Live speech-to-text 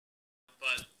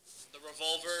but the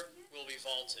revolver will be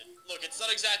vaulted. Look, it's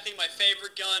not exactly my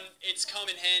favorite gun. It's come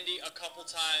in handy a couple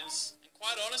times, and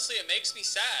quite honestly, it makes me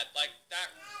sad. Like,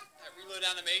 that reload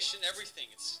animation,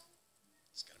 everything. It's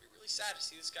gonna be really sad to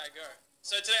see this guy go.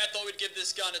 So today I thought we'd give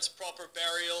this gun its proper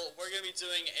burial. We're going to be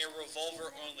doing a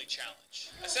revolver-only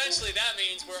challenge. Essentially, that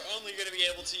means we're only going to be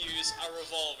able to use a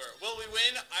revolver. Will we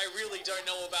win? I really don't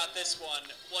know about this one.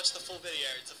 Watch the full video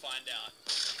to find out.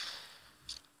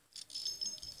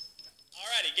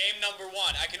 Alrighty, game number 1.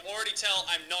 I can already tell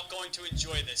I'm not going to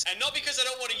enjoy this. And not because I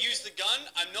don't want to use the gun,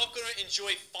 I'm not going to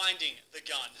enjoy finding the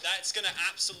gun. That's going to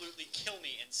absolutely kill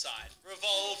me inside.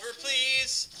 Revolver,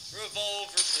 please.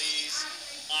 Revolver, please.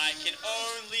 I can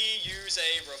only use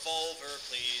a revolver,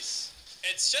 please.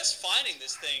 It's just finding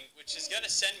this thing, which is going to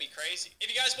send me crazy. If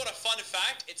you guys want a fun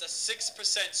fact, it's a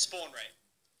 6% spawn rate.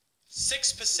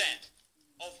 6%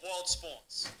 of world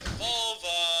spawns. Revolver,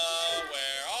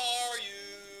 where are you?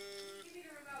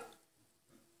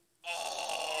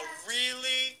 Oh,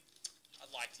 really?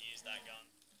 I'd like to use that gun.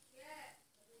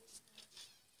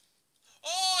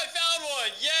 Oh, I found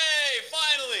one! Yay!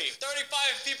 Finally!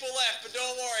 35 people left, but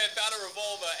don't worry, I found a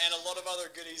revolver and a lot of other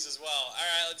goodies as well.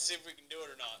 Alright, let's see if we can do it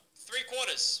or not.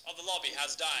 3/4 of the lobby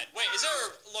has died. Wait, is there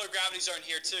a low gravity zone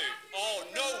here too? Oh,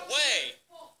 no way!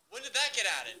 When did that get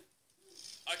added?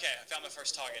 Okay, I found my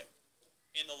first target.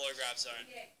 In the low grav zone.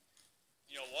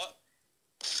 You know what?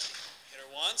 Hit her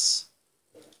once.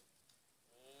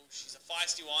 Oh, she's a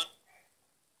feisty one.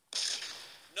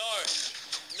 No!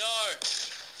 No!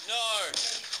 No!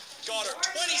 Got her.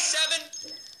 27?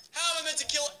 How am I meant to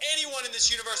kill anyone in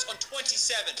this universe on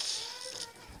 27?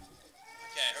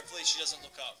 Okay, hopefully she doesn't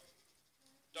look up.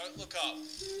 Don't look up.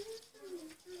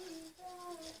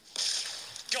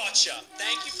 Gotcha!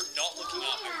 Thank you for not looking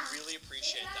up. I really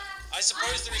appreciate that. I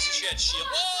suppose the reason she had shield...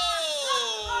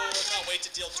 Whoa! I can't wait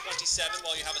to deal 27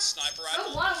 while you have a sniper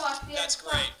rifle. That's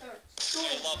great.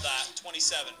 I love that.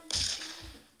 27.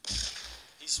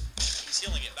 He's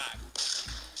healing it back.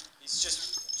 He's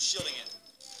just shielding it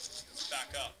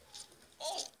back up.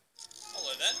 Oh!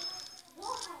 Hello then.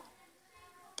 I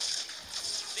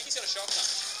think he's got a shotgun.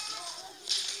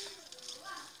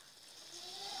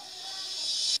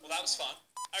 Well, that was fun.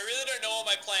 I really don't know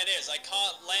what my plan is. I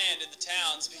can't land in the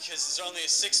towns because there's only a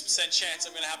 6% chance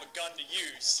I'm going to have a gun to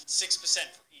use. 6%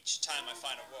 for each time I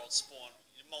find a world spawn.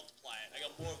 You multiply it. I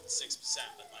got more than 6%,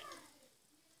 but like,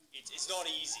 it's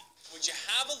not easy. Would you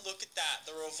have a look at that?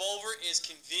 The revolver is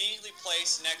conveniently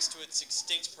placed next to its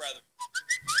extinct brethren.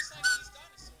 Just like these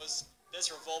dinosaurs,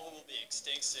 this revolver will be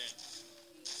extinct soon.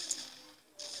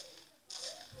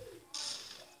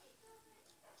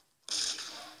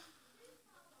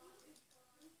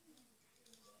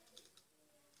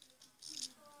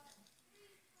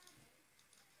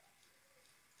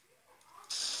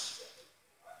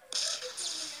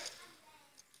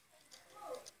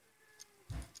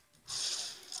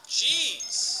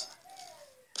 Jeez!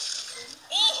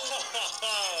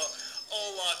 Oh!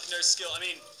 All luck, no skill. I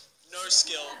mean, no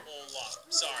skill, all luck.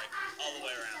 Sorry, all the way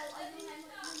around.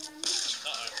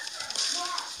 Uh-oh.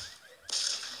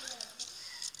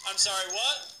 I'm sorry,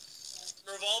 what?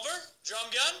 Revolver? Drum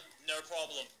gun? No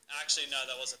problem. Actually, no,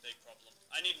 that was a big problem.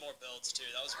 I need more builds, too.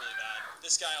 That was really bad.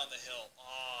 This guy on the hill.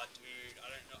 Oh, dude,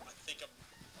 I don't know. I think a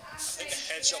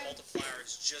headshot multiplier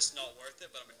is just not worth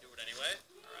it, but I'm gonna do it anyway.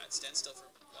 Alright, stand still for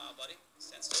a while, buddy.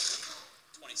 Stand still.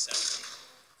 27.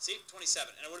 See?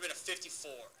 27. And it would have been a 54,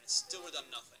 and it still would have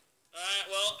done nothing. Alright,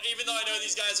 well, even though I know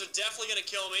these guys are definitely gonna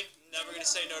kill me, I'm never gonna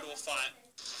say no to a fight.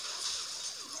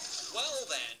 Well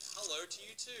then, hello to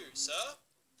you too, sir.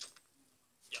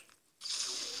 Yep.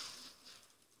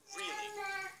 Really?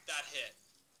 That hit.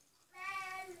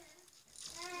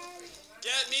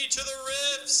 Get me to the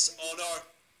ribs! Oh no.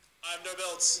 I have no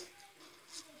builds.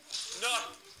 No!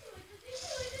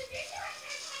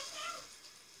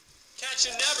 Catch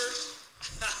you never!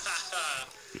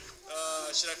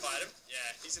 Should I fight him? Yeah,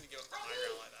 he's gonna give up the high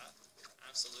ground like that.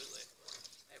 Absolutely.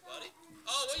 Hey, buddy.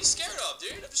 Oh, what are you scared of,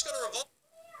 dude? I've just got a revolver.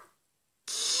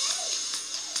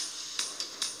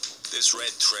 This red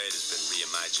thread has been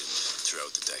reimagined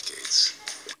throughout the decades.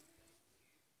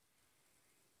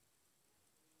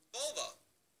 Volva.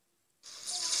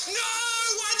 No!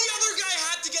 Why the other guy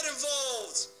had to get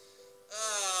involved?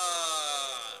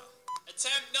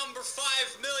 Attempt number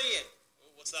 5 million.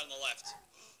 Ooh, what's that on the left? I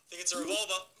think it's a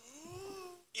revolver.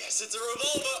 Yes, it's a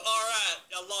revolver. Alright,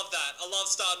 I love that. I love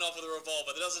starting off with a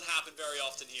revolver. That doesn't happen very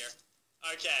often here.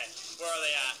 Okay, where are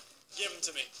they at? Give them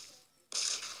to me.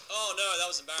 Oh no, that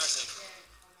was embarrassing.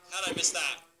 How did I miss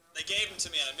that? They gave him to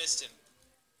me and I missed him.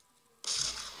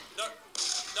 No,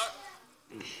 no.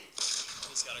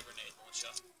 He's got a grenade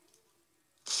launcher.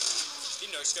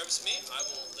 no-scopes me, I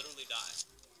will literally die.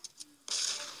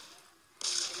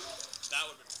 That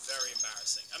would have been very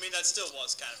embarrassing. I mean, that still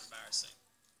was kind of embarrassing.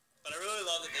 But I really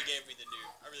love that they gave me the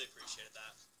noob. I really appreciated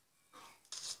that.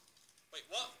 Wait,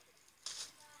 what?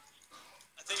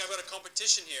 I think I've got a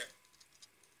competition here.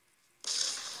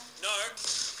 No.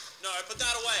 No, put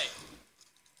that away.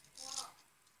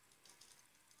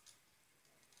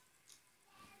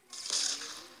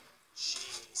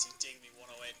 Jeez, he dinged me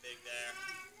 108 big there.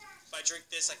 If I drink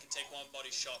this, I can take one body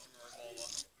shot from a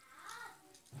revolver.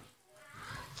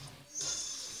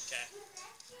 Okay.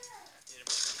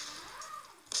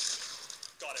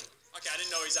 Got him. Okay, I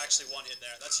didn't know he's actually one hit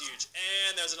there. That's huge.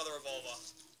 And there's another revolver.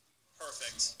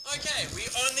 Perfect. Okay, we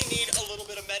only need a little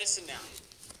bit of medicine now.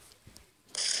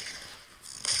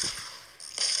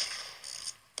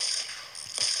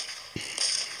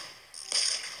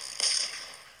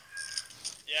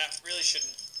 Yeah, really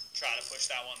shouldn't try to push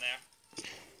that one there.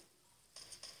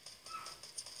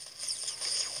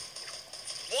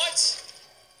 What?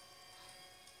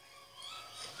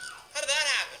 How did that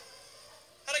happen?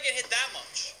 How did I get hit that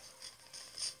much?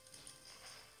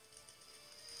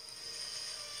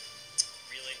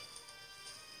 Really?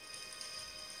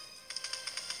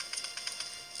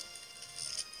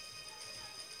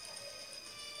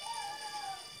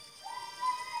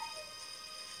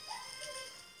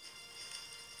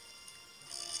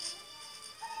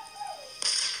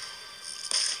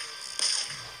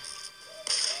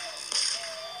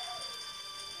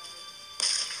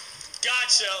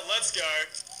 Gotcha, let's go.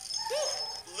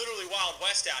 Woo. Literally Wild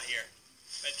West out here.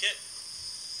 Medkit.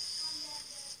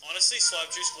 Honestly,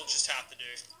 Slug Juice will just have to do.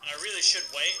 And I really should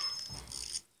wait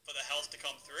for the health to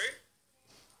come through.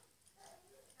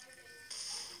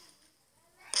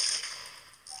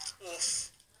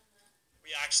 Oof.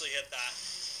 We actually hit that.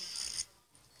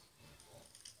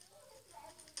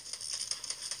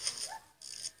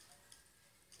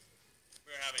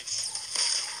 We don't have any.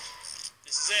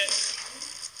 This is it.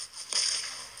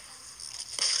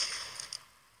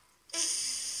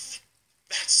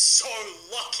 That's so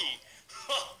lucky.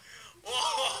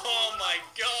 Oh my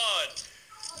god.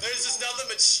 There's just nothing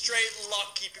but straight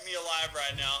luck keeping me alive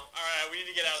right now. Alright, we need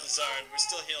to get out of the zone. We're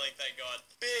still healing, thank god.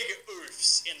 Big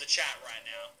oofs in the chat right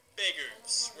now. Big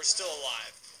oofs. We're still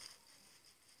alive.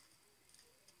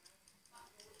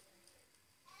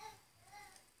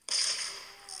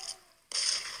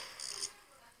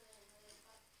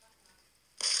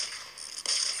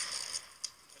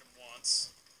 Hit him once.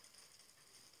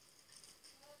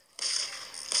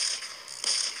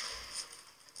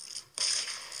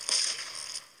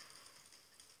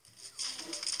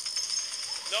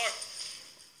 No!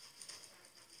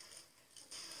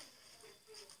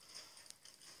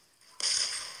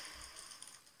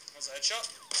 That was a headshot.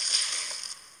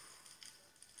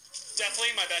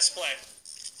 Definitely my best play.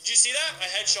 Did you see that? I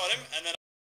headshot him, and then